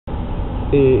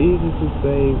It's easy to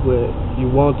say what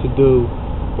you want to do,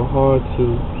 but hard to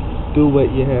do what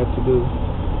you have to do.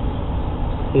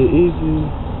 It's easy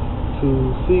to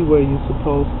see where you're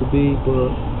supposed to be,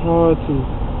 but hard to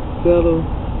settle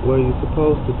where you're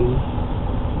supposed to be.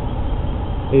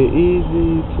 It's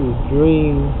easy to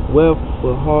dream wealth,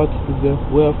 but hard to possess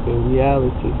wealth in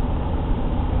reality.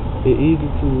 It's easy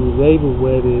to label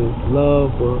what is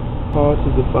love, but hard to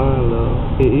define love.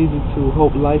 It's easy to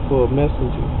hope life for a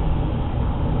messenger,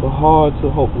 but hard to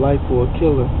hope life for a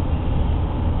killer.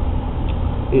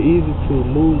 It's easy to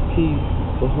move peace,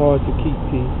 but hard to keep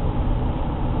peace.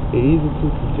 It's easy to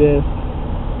suggest,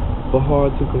 but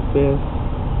hard to confess.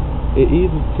 It's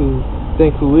easy to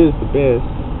think who is the best,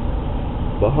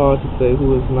 but hard to say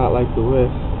who is not like the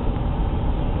rest.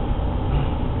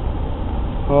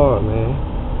 Hard, man,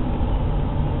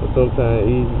 but sometimes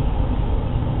easy.